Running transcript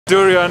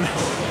Durian,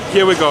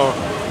 here we go.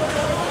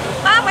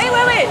 Ah, wait.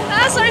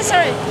 Ah, sorry.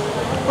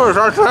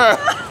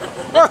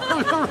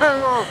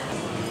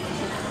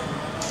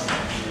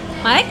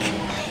 Mike?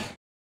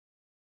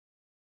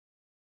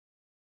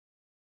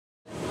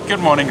 Good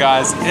morning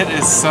guys, it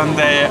is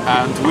Sunday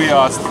and we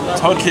are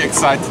totally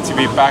excited to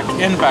be back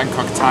in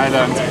Bangkok,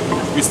 Thailand.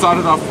 We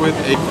started off with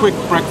a quick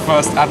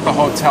breakfast at the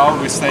hotel.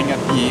 We're staying at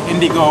the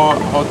Indigo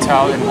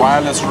Hotel in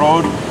Wireless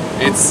Road.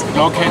 It's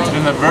located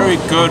in a very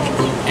good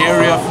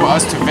area for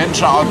us to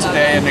venture out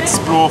today and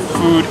explore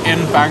food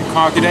in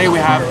Bangkok. Today we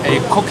have a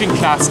cooking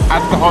class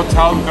at the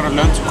hotel. We're going to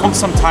learn to cook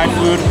some Thai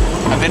food,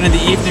 and then in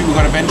the evening we're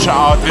going to venture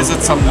out, visit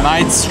some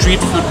nice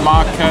street food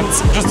markets,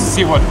 just to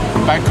see what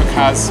Bangkok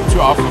has to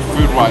offer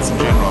food-wise in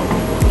general.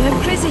 You have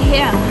crazy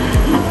hair.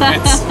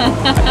 It's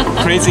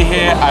crazy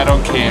hair, I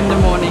don't care. In the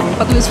morning,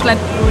 but you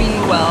slept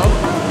really well.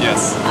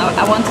 Yes.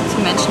 I wanted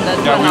to mention that.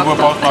 Yeah, we were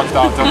both knocked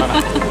out.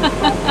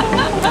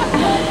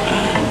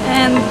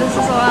 And this is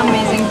our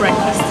amazing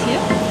breakfast here.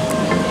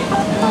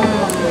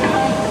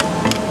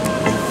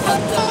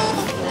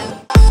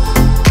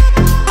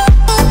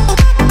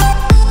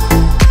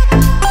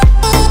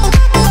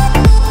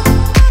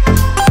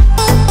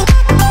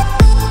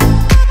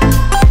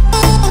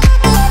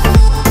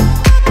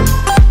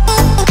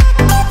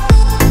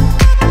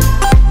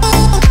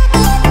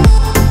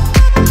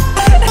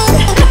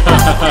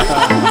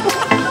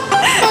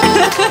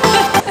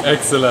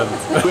 Excellent.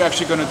 We're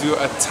actually going to do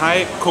a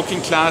Thai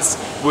cooking class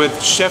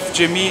with Chef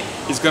Jimmy.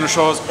 He's going to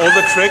show us all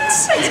the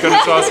tricks. He's going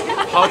to show us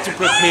how to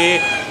prepare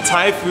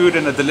Thai food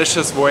in a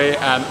delicious way,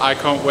 and I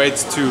can't wait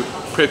to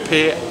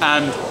prepare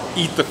and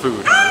eat the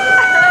food.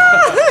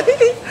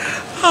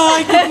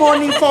 Hi, good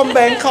morning from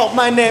Bangkok.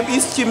 My name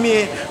is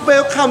Jimmy.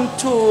 Welcome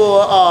to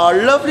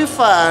lovely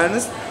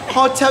France.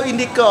 Hotel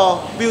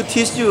Indigo will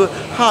teach you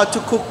how to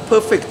cook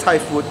perfect Thai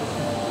food.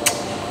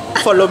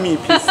 Follow me,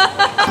 please.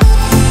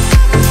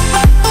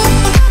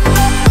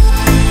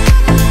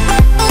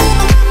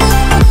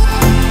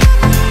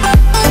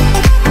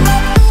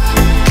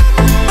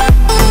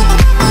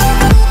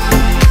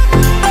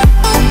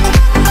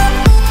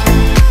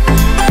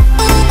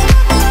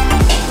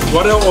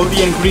 What are all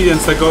the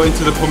ingredients that go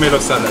into the pomelo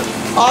salad?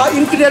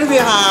 Ingredient we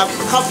have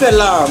cafe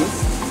lamb.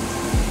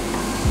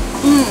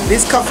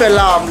 This cafe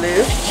lamb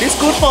leaf. This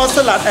good for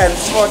salad and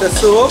for the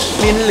soup.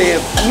 Mint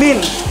leaf.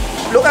 Mint.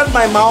 Look at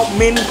my mouth.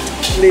 Mint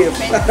leaf.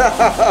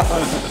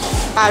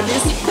 And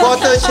this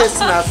water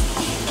chestnut.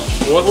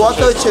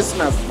 Water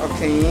chestnut.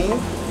 Okay.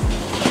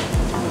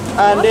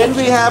 And then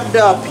we have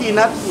the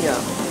peanut here.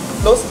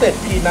 Roasted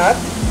peanut.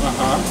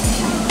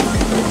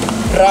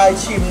 Dry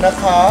chim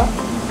naka.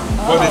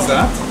 What is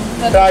that?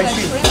 Dry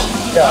shrimp.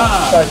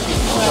 Yeah, dry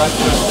shrimp.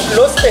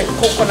 Roasted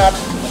coconut.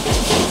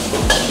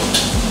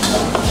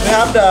 We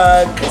have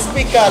the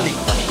crispy garlic.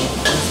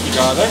 Crispy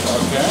garlic,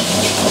 okay.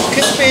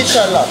 Crispy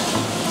shallot.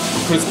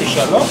 Crispy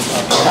shallot,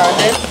 okay. And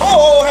then,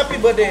 oh, happy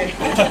birthday.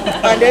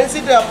 And then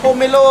see the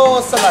pomelo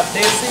salad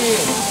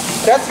dressing.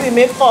 That we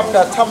make from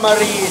the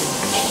tamarind,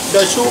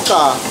 the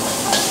sugar,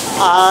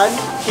 and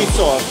fish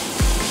sauce.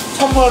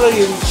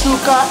 Tamarind,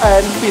 sugar,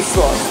 and fish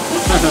sauce.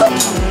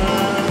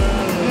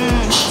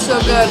 So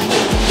good.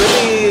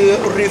 Very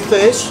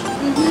refresh.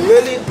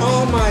 Really,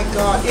 oh my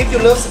god. If you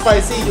love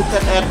spicy, you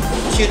can add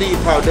chili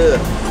powder.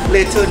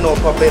 Later, no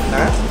problem,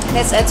 nah?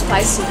 Let's add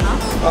spicy,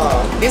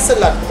 huh? This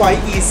salad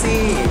quite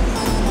easy.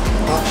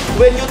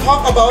 When you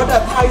talk about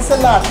a Thai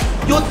salad,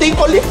 you think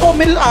only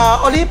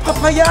only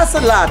papaya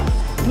salad.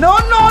 No.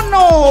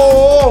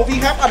 We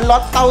have a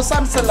lot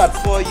thousand salad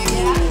for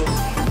you.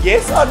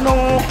 Yes or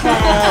no?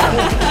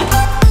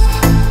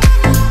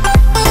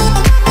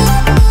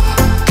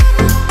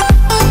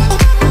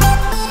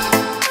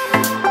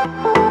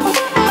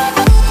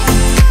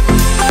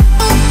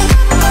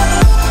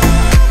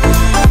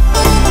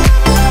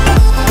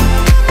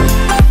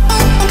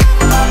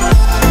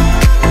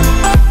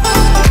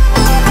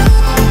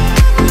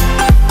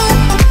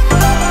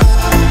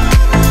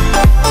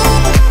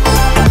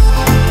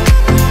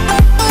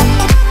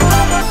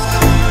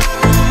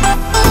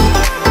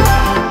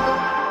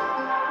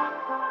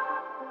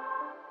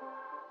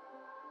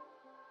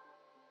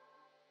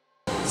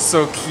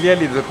 So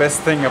clearly the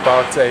best thing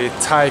about a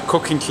Thai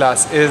cooking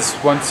class is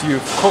once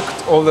you've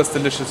cooked all this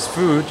delicious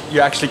food, you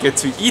actually get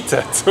to eat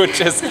it,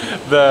 which is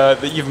the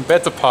even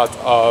better part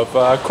of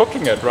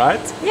cooking it,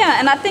 right? Yeah,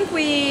 and I think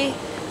we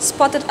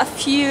spotted a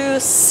few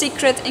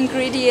secret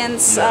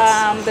ingredients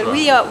that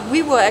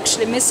we were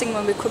actually missing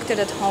when we cooked it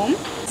at home.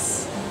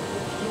 It's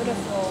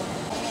beautiful.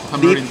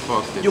 Tamarind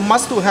pork. You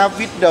must to have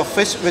with the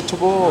fresh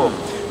vegetable.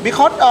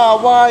 Because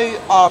why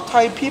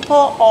Thai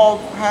people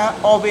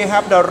always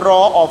have the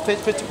raw or fresh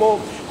vegetable?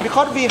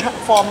 Because we have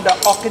from the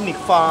organic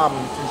farm,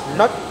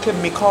 not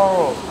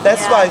chemical.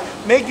 That's why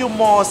make you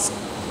more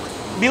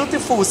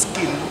beautiful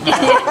skin. You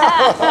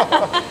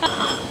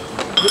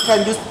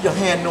can use your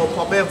hand, no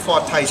problem, for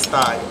Thai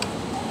style.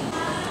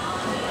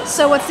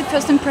 So what's the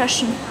first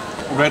impression?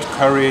 Red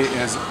curry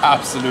is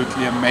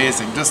absolutely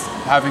amazing. Just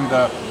having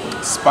the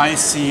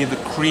spicy, the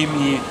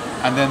creamy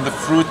and then the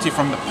fruity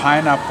from the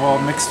pineapple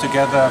mixed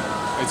together.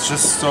 It's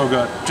just so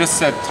good. Just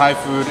said Thai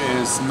food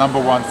is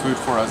 #1 food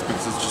for us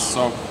because it's just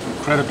so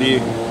incredibly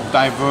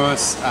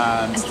diverse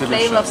and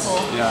delicious. Flavorful.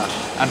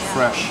 Yeah, and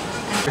fresh.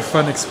 A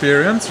fun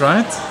experience,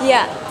 right?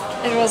 Yeah,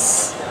 it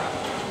was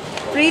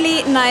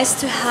really nice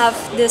to have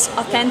this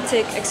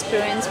authentic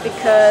experience,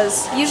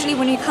 because usually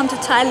when you come to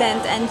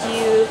Thailand and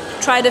you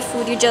try the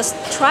food, you just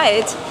try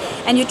it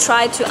and you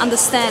try to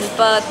understand.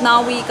 But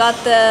now we got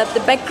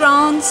the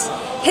backgrounds,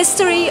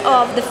 history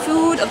of the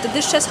food, of the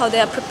dishes, how they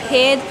are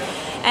prepared,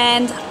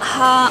 and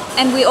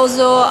we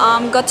also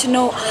got to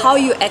know how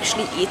you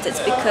actually eat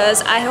it,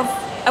 because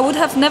I would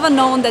have never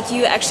known that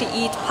you actually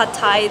eat pad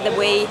Thai the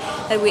way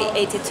that we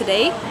ate it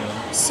today.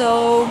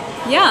 So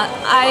yeah,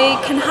 I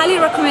can highly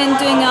recommend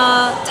doing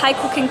a Thai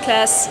cooking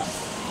class.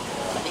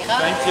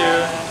 Thank you.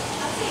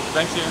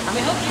 Thank you.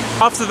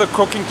 After the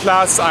cooking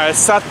class, I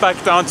sat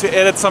back down to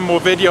edit some more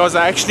videos.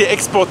 I actually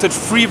exported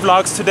 3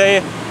 vlogs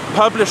today,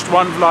 published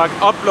 1 vlog,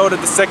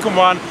 uploaded the second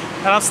one,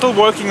 and I'm still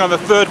working on the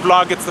 3rd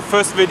vlog. It's the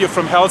first video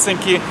from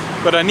Helsinki,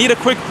 but I need a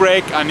quick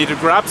break. I need to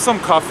grab some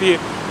coffee,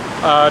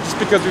 just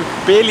because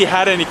we've barely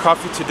had any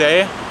coffee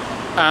today,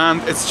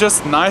 and it's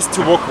just nice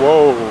to walk.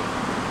 Whoa,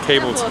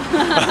 cables.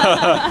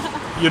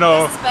 You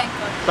know,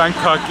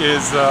 Bangkok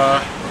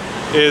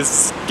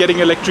is getting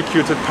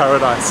electrocuted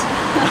paradise.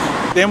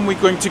 Then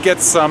we're going to get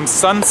some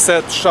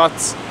sunset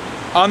shots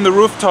on the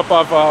rooftop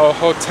of our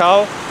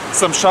hotel,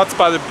 some shots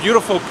by the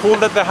beautiful pool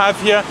that they have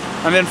here,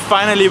 and then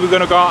finally we're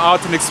going to go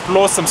out and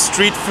explore some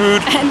street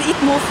food and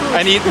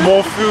eat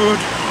more food.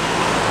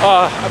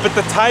 But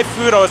the Thai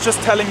food, I was just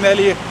telling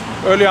Nelly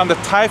earlier on, the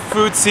Thai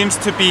food seems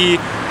to be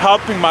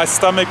helping my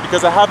stomach,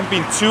 because I haven't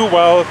been too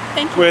well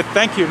with.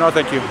 Thank you, no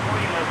thank you.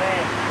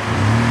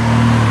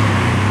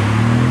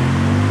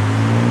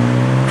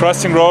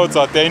 Crossing roads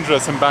are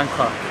dangerous in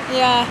Bangkok.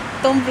 Yeah,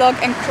 don't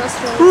block and cross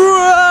roads.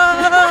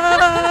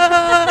 Run!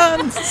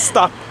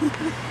 Stop.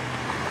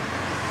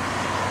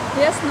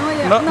 Yes, no,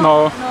 yeah.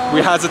 No,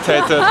 we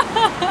hesitated.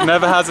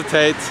 Never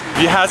hesitate.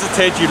 If you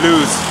hesitate, you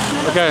lose.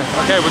 Okay,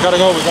 we gotta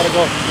go.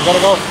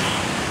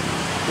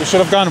 We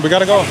should have gone. We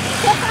gotta go.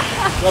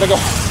 We gotta go.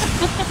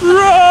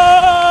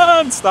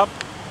 Run! Stop.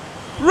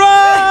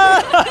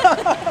 Run!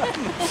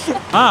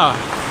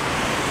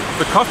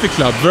 The coffee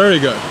club. Very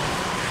good.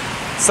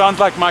 Sounds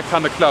like my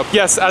kind of club.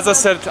 Yes, as I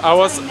said,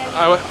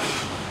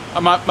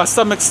 my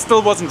stomach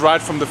still wasn't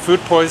right from the food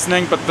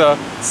poisoning, but the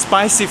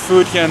spicy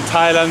food here in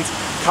Thailand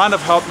kind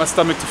of helped my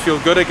stomach to feel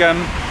good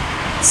again.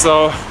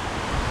 So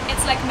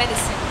it's like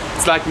medicine.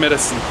 It's like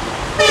medicine.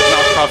 But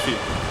now coffee.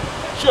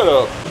 Shut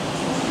up.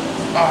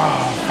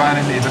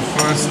 Finally the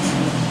first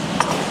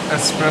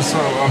espresso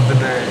of the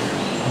day.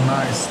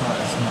 Nice.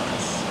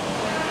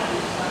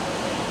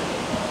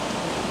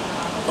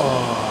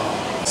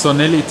 So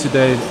Nelly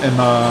today,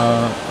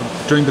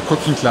 during the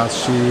cooking class,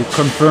 she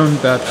confirmed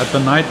that at the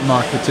night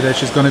market today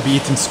she's going to be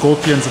eating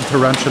scorpions and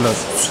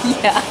tarantulas.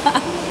 Yeah,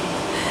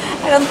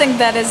 I don't think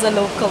that is a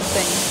local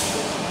thing.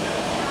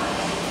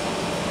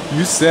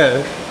 You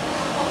said...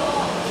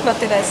 What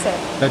did I say?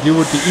 That you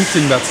would be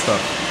eating that stuff.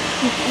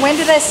 When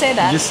did I say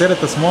that? You said it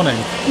this morning.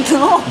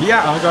 No.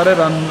 Yeah, I got it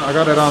on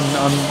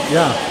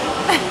yeah.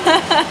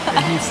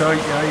 So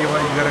yeah, you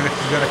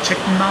got a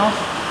chicken now?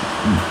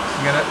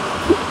 You got it?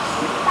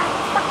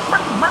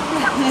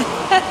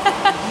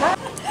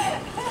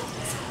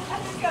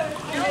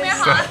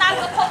 So,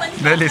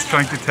 Nelly's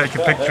trying to take a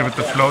picture with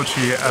the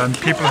floaty, and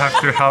people have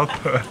to help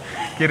her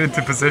get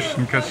into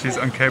position because she's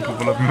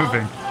incapable of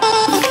moving.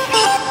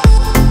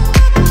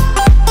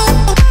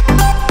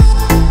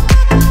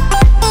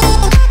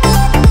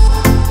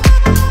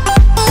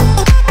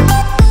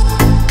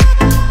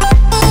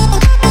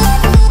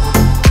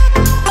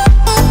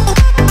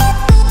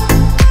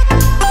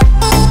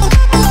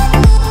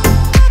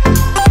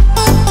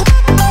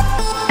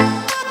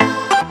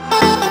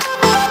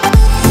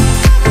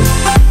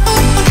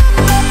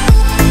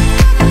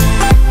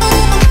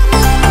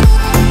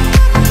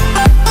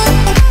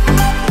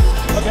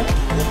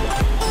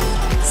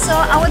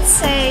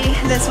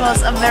 This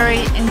was a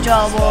very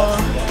enjoyable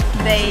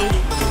day,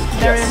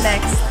 very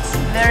relaxed,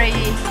 very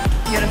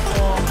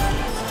beautiful.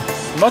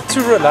 Not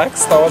too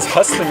relaxed, I was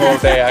hustling all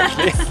day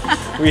actually.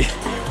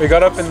 We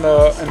got up in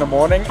the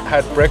morning,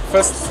 had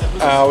breakfast,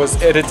 I was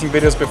editing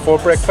videos before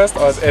breakfast,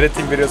 I was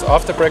editing videos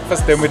after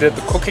breakfast, then we did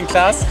the cooking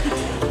class,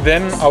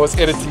 then I was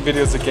editing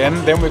videos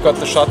again, then we got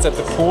the shots at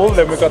the pool,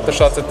 then we got the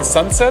shots at the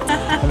sunset,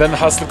 and then the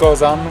hustle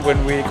goes on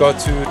when we go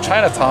to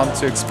Chinatown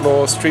to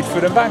explore street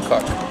food in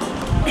Bangkok.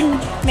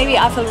 Maybe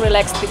I feel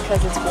relaxed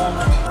because it's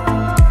warmer.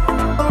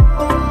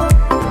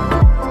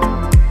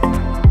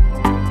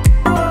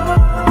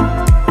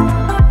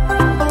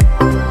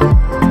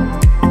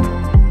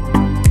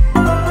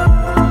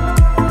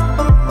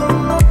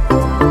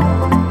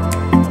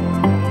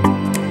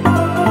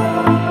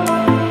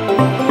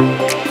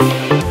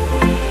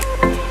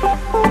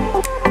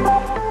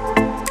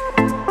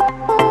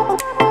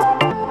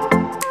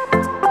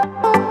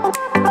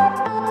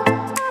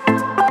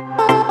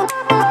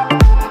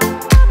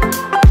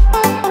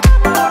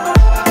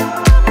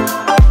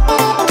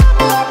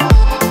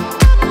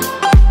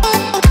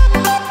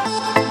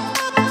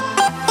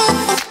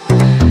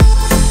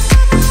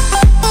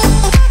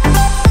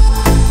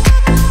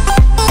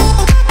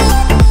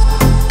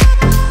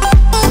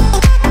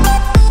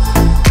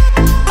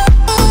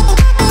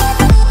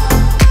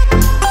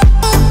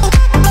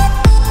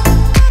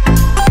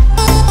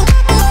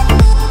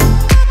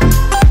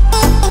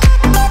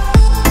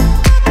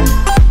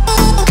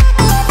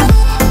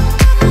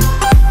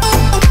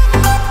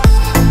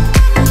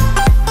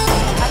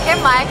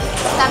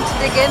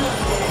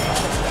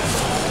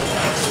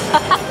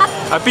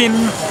 I've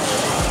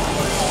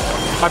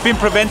been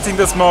preventing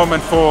this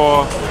moment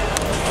for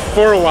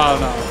a while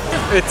now.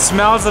 It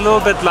smells a little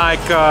bit like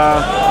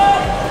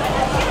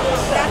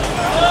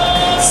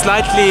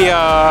slightly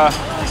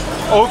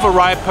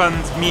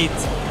over-ripened meat.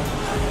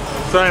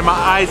 Sorry, my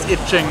eye's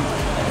itching.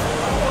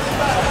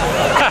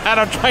 And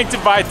I'm trying to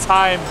buy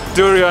time.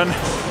 Durian,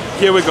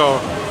 here we go.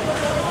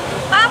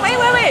 Ah, wait.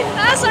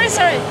 Ah, sorry.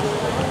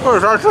 Oh,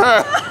 that's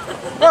it.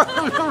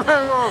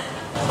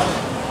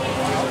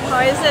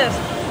 How is it?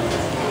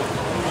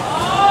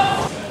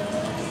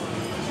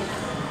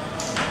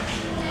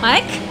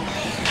 Mike?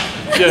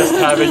 Just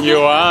having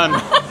you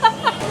on.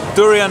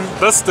 Durian,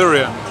 this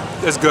durian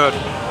is good.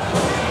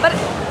 But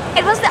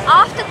it was the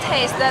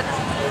aftertaste that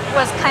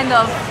was kind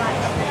of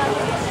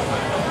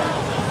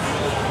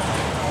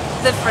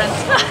different.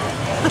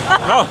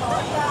 No.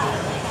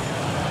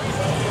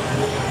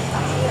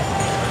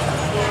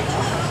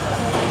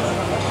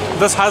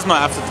 This has no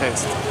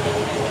aftertaste.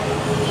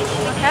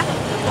 Okay.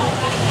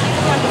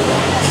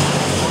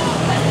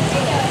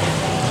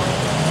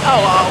 Oh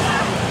wow.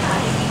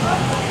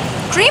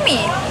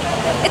 Creamy.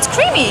 It's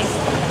creamy.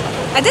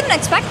 I didn't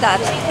expect that.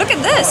 Look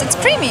at this. It's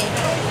creamy.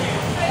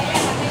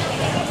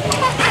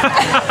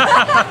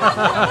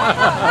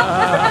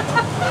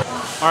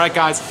 Alright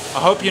guys, I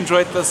hope you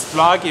enjoyed this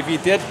vlog. If you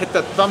did, hit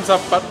that thumbs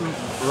up button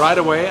right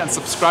away and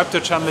subscribe to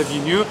the channel if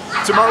you're new.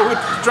 Tomorrow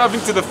we're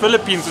traveling to the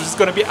Philippines, which is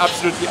going to be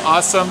absolutely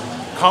awesome.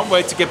 Can't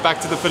wait to get back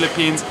to the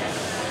Philippines.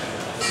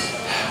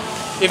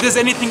 If there's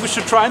anything we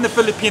should try in the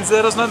Philippines,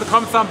 let us know in the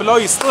comments down below.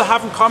 You still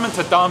haven't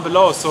commented down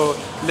below, so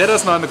let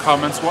us know in the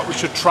comments what we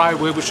should try,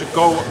 where we should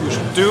go, what we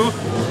should do.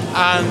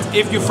 And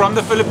if you're from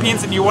the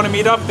Philippines and you want to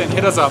meet up, then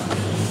hit us up.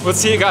 We'll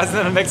see you guys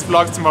in the next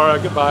vlog tomorrow.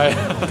 Goodbye.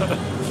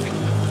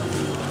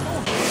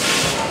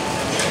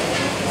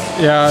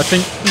 Yeah, I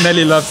think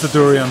Nelly loves the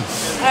durian.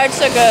 Oh, it's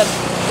so good.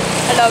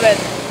 I love it.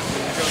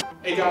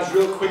 Hey guys,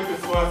 real quick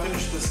before I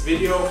finish this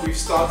video, we've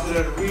started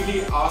a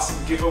really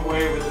awesome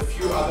giveaway with a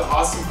few other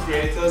awesome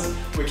creators.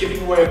 We're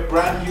giving away a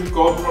brand new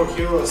GoPro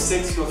Hero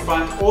 6. You'll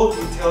find all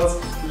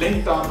details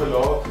linked down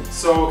below.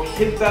 So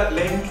hit that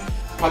link,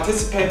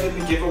 participate in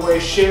the giveaway,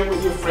 share it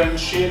with your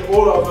friends, share it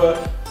all over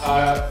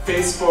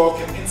Facebook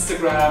and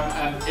Instagram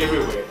and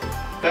everywhere.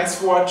 Thanks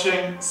for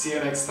watching. See you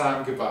next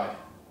time. Goodbye.